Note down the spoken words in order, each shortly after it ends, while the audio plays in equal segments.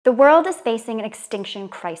The world is facing an extinction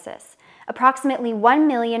crisis. Approximately 1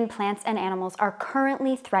 million plants and animals are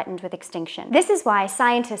currently threatened with extinction. This is why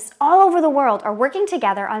scientists all over the world are working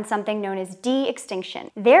together on something known as de-extinction.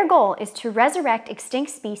 Their goal is to resurrect extinct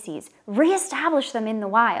species, reestablish them in the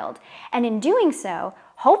wild, and in doing so,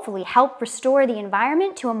 hopefully help restore the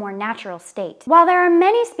environment to a more natural state. While there are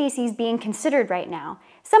many species being considered right now,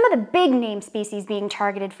 some of the big name species being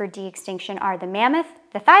targeted for de-extinction are the mammoth,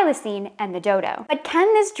 the thylacine, and the dodo. But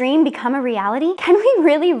can this dream become a reality? Can we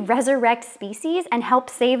really resurrect species and help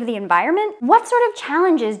save the environment? What sort of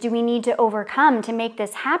challenges do we need to overcome to make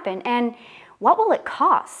this happen, and what will it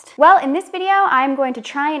cost? Well, in this video, I'm going to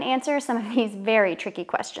try and answer some of these very tricky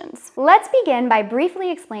questions. Let's begin by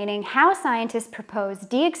briefly explaining how scientists propose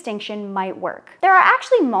de-extinction might work. There are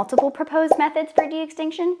actually multiple proposed methods for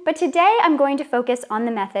de-extinction, but today I'm going to focus on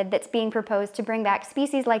the method that's being proposed to bring back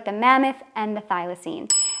species like the mammoth and the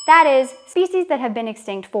thylacine. That is, species that have been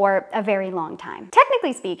extinct for a very long time.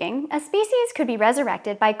 Technically speaking, a species could be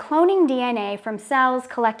resurrected by cloning DNA from cells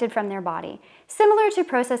collected from their body, similar to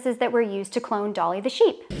processes that were used to clone Dolly the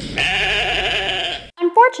sheep.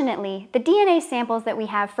 Unfortunately, the DNA samples that we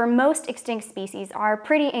have for most extinct species are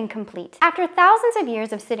pretty incomplete. After thousands of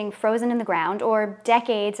years of sitting frozen in the ground, or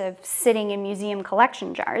decades of sitting in museum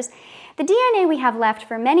collection jars, the DNA we have left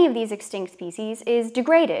for many of these extinct species is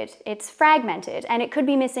degraded, it's fragmented, and it could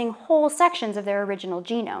be missing whole sections of their original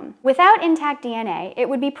genome. Without intact DNA, it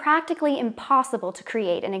would be practically impossible to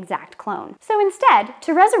create an exact clone. So instead,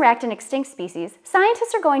 to resurrect an extinct species,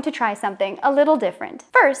 scientists are going to try something a little different.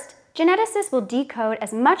 First, geneticists will decode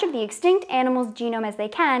as much of the extinct animal's genome as they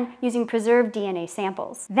can using preserved DNA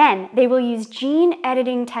samples. Then, they will use gene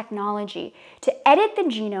editing technology to edit the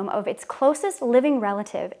genome of its closest living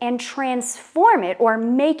relative and transform it or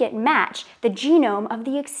make it match the genome of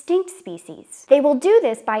the extinct species. They will do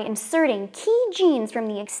this by inserting key genes from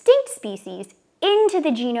the extinct species into the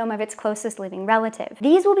genome of its closest living relative.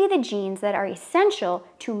 These will be the genes that are essential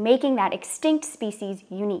to making that extinct species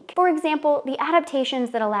unique. For example, the adaptations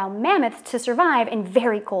that allow mammoths to survive in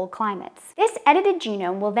very cold climates. This edited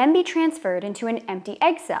genome will then be transferred into an empty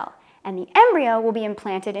egg cell, and the embryo will be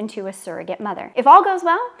implanted into a surrogate mother. If all goes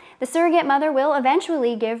well, the surrogate mother will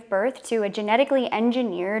eventually give birth to a genetically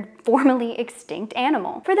engineered, formerly extinct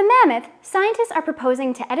animal. For the mammoth, scientists are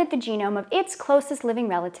proposing to edit the genome of its closest living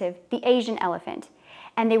relative, the Asian elephant,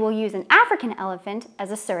 and they will use an African elephant as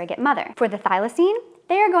a surrogate mother. For the thylacine,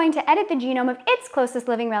 they are going to edit the genome of its closest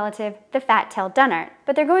living relative, the fat-tailed dunnart,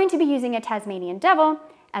 but they're going to be using a Tasmanian devil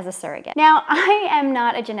as a surrogate. Now, I am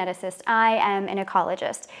not a geneticist, I am an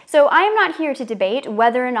ecologist, so I am not here to debate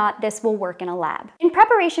whether or not this will work in a lab. In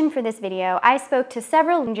preparation for this video, I spoke to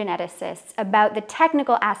several geneticists about the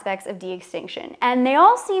technical aspects of de-extinction, and they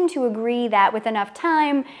all seem to agree that with enough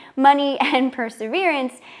time, money, and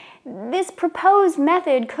perseverance, this proposed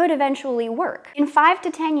method could eventually work. In 5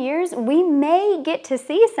 to 10 years, we may get to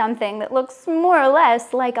see something that looks more or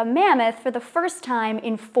less like a mammoth for the first time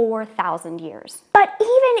in 4,000 years. But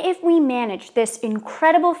even if we manage this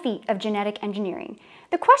incredible feat of genetic engineering,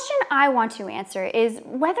 the question I want to answer is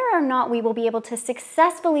whether or not we will be able to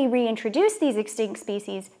successfully reintroduce these extinct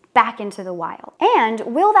species back into the wild. And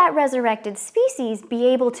will that resurrected species be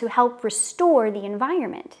able to help restore the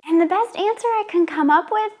environment? And the best answer I can come up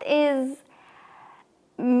with is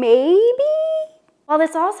maybe? While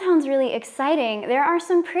this all sounds really exciting, there are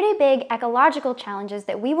some pretty big ecological challenges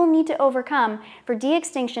that we will need to overcome for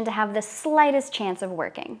de-extinction to have the slightest chance of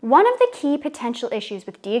working. One of the key potential issues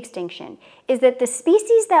with de-extinction is that the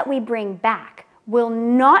species that we bring back will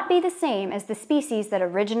not be the same as the species that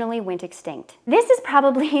originally went extinct. This is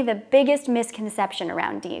probably the biggest misconception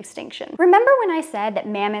around de-extinction. Remember when I said that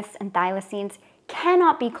mammoths and thylacines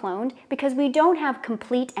cannot be cloned because we don't have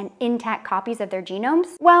complete and intact copies of their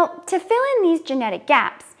genomes? Well, to fill in these genetic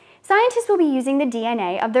gaps, scientists will be using the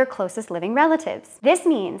DNA of their closest living relatives. This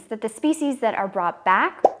means that the species that are brought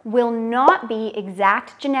back will not be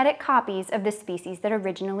exact genetic copies of the species that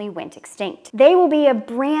originally went extinct. They will be a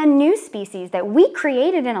brand new species that we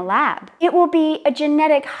created in a lab. It will be a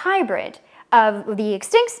genetic hybrid of the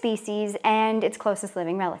extinct species and its closest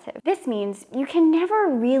living relative. This means you can never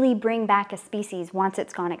really bring back a species once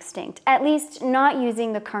it's gone extinct, at least not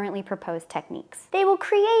using the currently proposed techniques. They will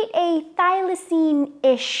create a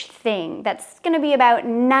thylacine-ish thing that's going to be about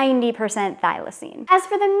 90% thylacine. As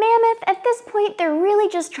for the mammoth, at this point they're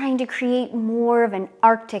really just trying to create more of an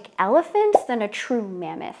Arctic elephant than a true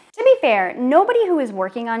mammoth. To be fair, nobody who is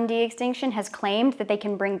working on de-extinction has claimed that they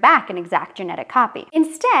can bring back an exact genetic copy.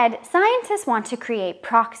 Instead, scientists scientists want to create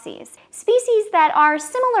proxies, species that are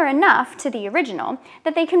similar enough to the original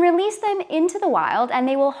that they can release them into the wild and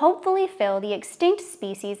they will hopefully fill the extinct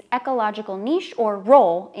species' ecological niche or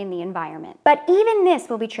role in the environment. But even this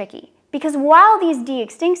will be tricky, because while these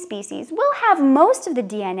de-extinct species will have most of the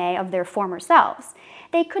DNA of their former selves,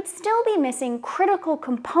 they could still be missing critical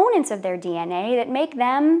components of their DNA that make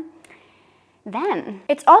them them.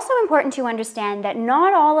 It's also important to understand that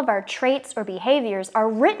not all of our traits or behaviors are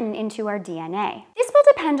written into our DNA. This will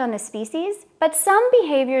depend on the species, but some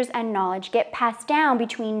behaviors and knowledge get passed down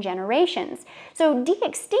between generations. So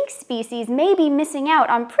de-extinct species may be missing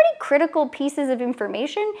out on pretty critical pieces of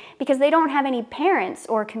information because they don't have any parents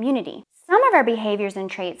or community. Some of our behaviors and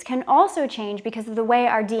traits can also change because of the way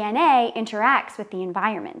our DNA interacts with the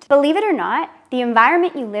environment. Believe it or not, the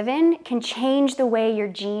environment you live in can change the way your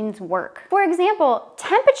genes work. For example,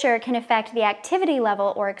 temperature can affect the activity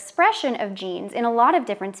level or expression of genes in a lot of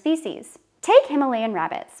different species. Take Himalayan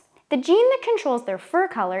rabbits. The gene that controls their fur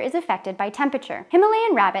color is affected by temperature.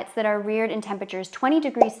 Himalayan rabbits that are reared in temperatures 20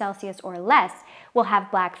 degrees Celsius or less will have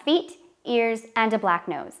black feet, ears, and a black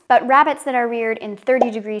nose. But rabbits that are reared in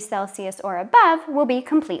 30 degrees Celsius or above will be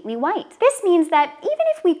completely white. This means that even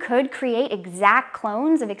if we could create exact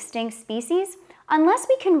clones of extinct species, unless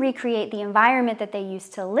we can recreate the environment that they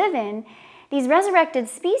used to live in, these resurrected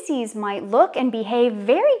species might look and behave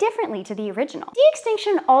very differently to the original.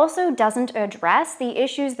 De-extinction also doesn't address the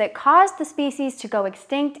issues that caused the species to go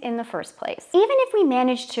extinct in the first place. Even if we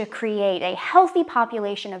manage to create a healthy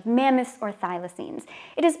population of mammoths or thylacines,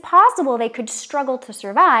 it is possible they could struggle to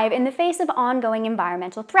survive in the face of ongoing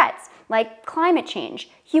environmental threats, like climate change,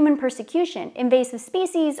 human persecution, invasive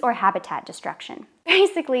species, or habitat destruction.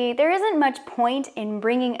 Basically, there isn't much point in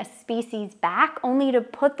bringing a species back only to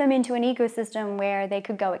put them into an ecosystem where they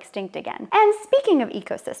could go extinct again. And speaking of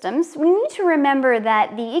ecosystems, we need to remember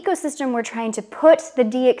that the ecosystem we're trying to put the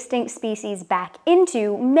de-extinct species back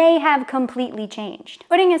into may have completely changed.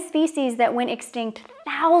 Putting a species that went extinct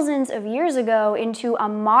thousands of years ago into a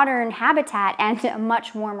modern habitat and a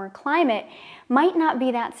much warmer climate might not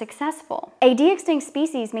be that successful. A de-extinct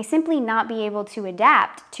species may simply not be able to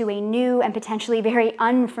adapt to a new and potentially very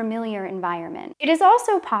unfamiliar environment. It is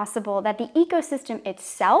also possible that the ecosystem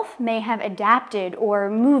itself may have adapted or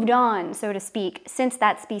moved on, so to speak, since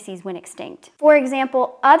that species went extinct. For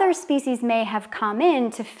example, other species may have come in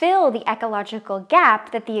to fill the ecological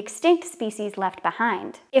gap that the extinct species left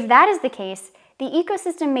behind. If that is the case, the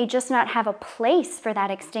ecosystem may just not have a place for that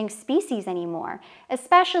extinct species anymore,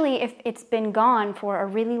 especially if it's been gone for a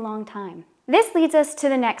really long time. This leads us to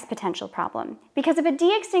the next potential problem, because if a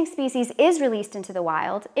de-extinct species is released into the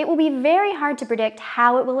wild, it will be very hard to predict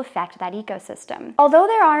how it will affect that ecosystem. Although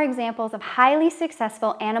there are examples of highly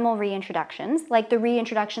successful animal reintroductions, like the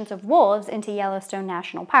reintroductions of wolves into Yellowstone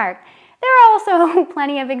National Park, there are also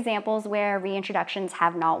plenty of examples where reintroductions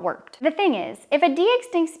have not worked. The thing is, if a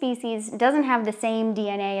de-extinct species doesn't have the same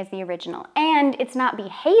DNA as the original, and it's not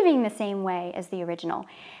behaving the same way as the original,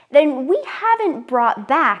 then we haven't brought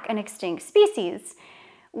back an extinct species.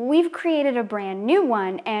 We've created a brand new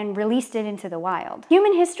one and released it into the wild.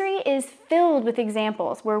 Human history is filled with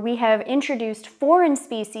examples where we have introduced foreign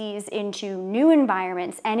species into new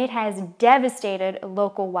environments and it has devastated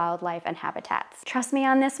local wildlife and habitats. Trust me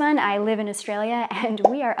on this one, I live in Australia and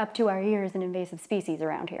we are up to our ears in invasive species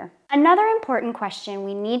around here. Another important question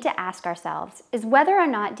we need to ask ourselves is whether or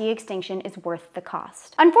not de-extinction is worth the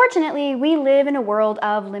cost. Unfortunately, we live in a world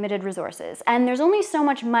of limited resources, and there's only so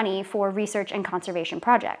much money for research and conservation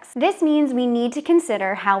projects. This means we need to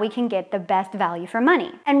consider how we can get the best value for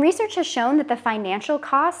money. And research has shown that the financial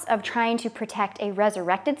costs of trying to protect a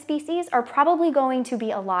resurrected species are probably going to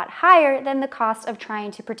be a lot higher than the cost of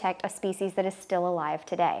trying to protect a species that is still alive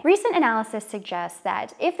today. Recent analysis suggests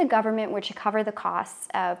that if the government were to cover the costs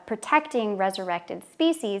of protecting resurrected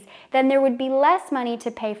species, then there would be less money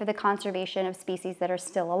to pay for the conservation of species that are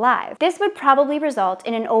still alive. This would probably result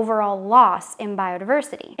in an overall loss in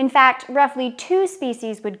biodiversity. In fact, roughly 2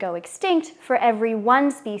 species would go extinct for every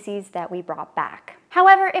 1 species that we brought back.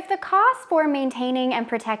 However, if the costs for maintaining and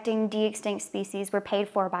protecting de-extinct species were paid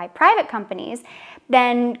for by private companies,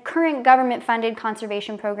 then current government-funded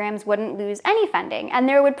conservation programs wouldn't lose any funding, and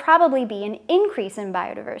there would probably be an increase in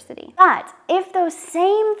biodiversity. But if those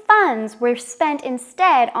same funds were spent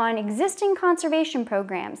instead on existing conservation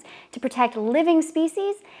programs to protect living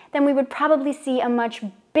species, then we would probably see a much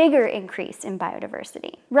bigger increase in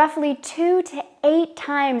biodiversity. Roughly 2 to 8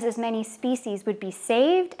 times as many species would be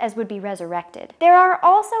saved as would be resurrected. There are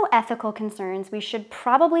also ethical concerns we should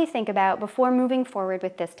probably think about before moving forward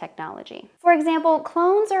with this technology. For For example,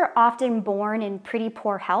 clones are often born in pretty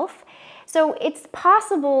poor health, so it's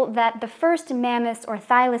possible that the first mammoths or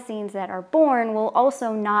thylacines that are born will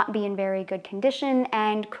also not be in very good condition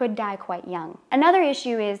and could die quite young. Another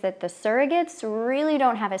issue is that the surrogates really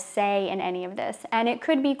don't have a say in any of this, and it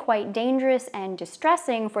could be quite dangerous and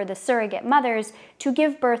distressing for the surrogate mothers to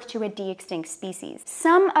give birth to a de-extinct species.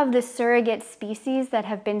 Some of the surrogate species that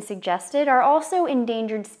have been suggested are also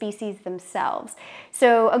endangered species themselves,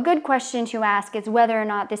 so a good question to ask is whether or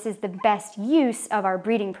not this is the best use of our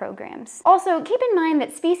breeding programs. Also, keep in mind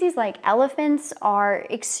that species like elephants are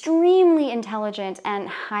extremely intelligent and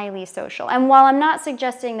highly social. And while I'm not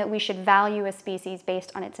suggesting that we should value a species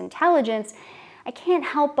based on its intelligence, I can't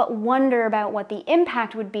help but wonder about what the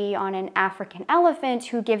impact would be on an African elephant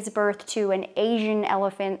who gives birth to an Asian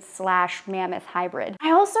elephant / mammoth hybrid. I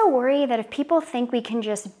also worry that if people think we can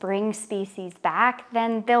just bring species back,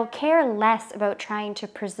 then they'll care less about trying to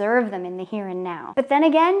preserve them in the here and now. But then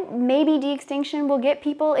again, maybe de-extinction will get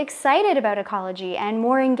people excited about ecology and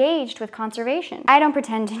more engaged with conservation. I don't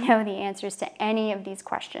pretend to know the answers to any of these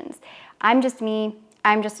questions. I'm just me.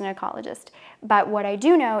 I'm just an ecologist. But what I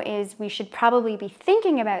do know is we should probably be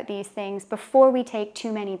thinking about these things before we take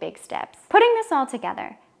too many big steps. Putting this all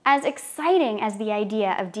together, as exciting as the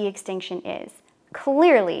idea of de-extinction is,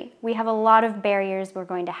 clearly we have a lot of barriers we're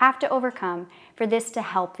going to have to overcome for this to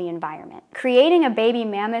help the environment. Creating a baby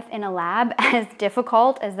mammoth in a lab, as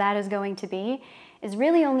difficult as that is going to be, is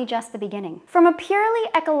really only just the beginning. From a purely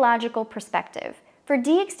ecological perspective, for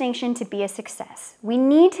de-extinction to be a success, we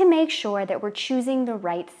need to make sure that we're choosing the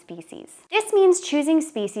right species. This means choosing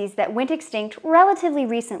species that went extinct relatively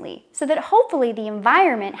recently, so that hopefully the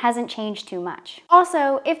environment hasn't changed too much.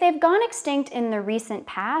 Also, if they've gone extinct in the recent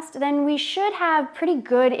past, then we should have pretty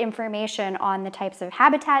good information on the types of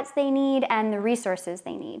habitats they need and the resources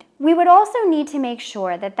they need. We would also need to make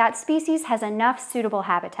sure that that species has enough suitable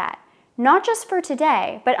habitat, not just for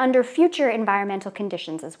today, but under future environmental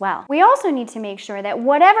conditions as well. We also need to make sure that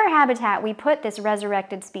whatever habitat we put this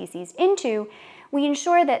resurrected species into, we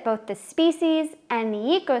ensure that both the species and the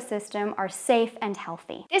ecosystem are safe and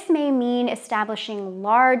healthy. This may mean establishing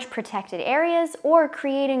large protected areas or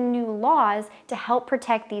creating new laws to help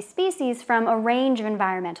protect these species from a range of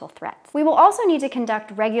environmental threats. We will also need to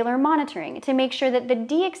conduct regular monitoring to make sure that the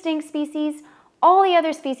de-extinct species, all the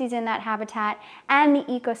other species in that habitat, and the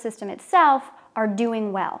ecosystem itself are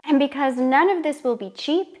doing well. And because none of this will be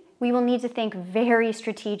cheap, we will need to think very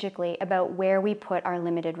strategically about where we put our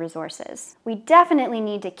limited resources. We definitely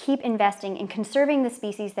need to keep investing in conserving the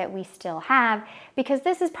species that we still have, because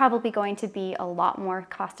this is probably going to be a lot more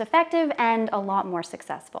cost-effective and a lot more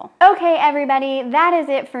successful. Okay, everybody, that is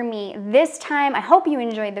it for me this time. I hope you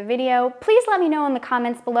enjoyed the video. Please let me know in the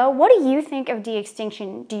comments below, what do you think of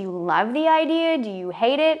de-extinction? Do you love the idea? Do you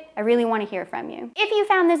hate it? I really want to hear from you. If you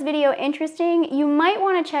found this video interesting, you might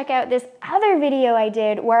want to check out this other video I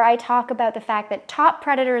did where I talk about the fact that top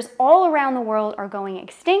predators all around the world are going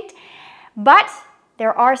extinct, but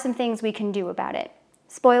there are some things we can do about it.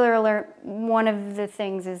 Spoiler alert, one of the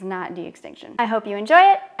things is not de-extinction. I hope you enjoy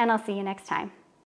it, and I'll see you next time.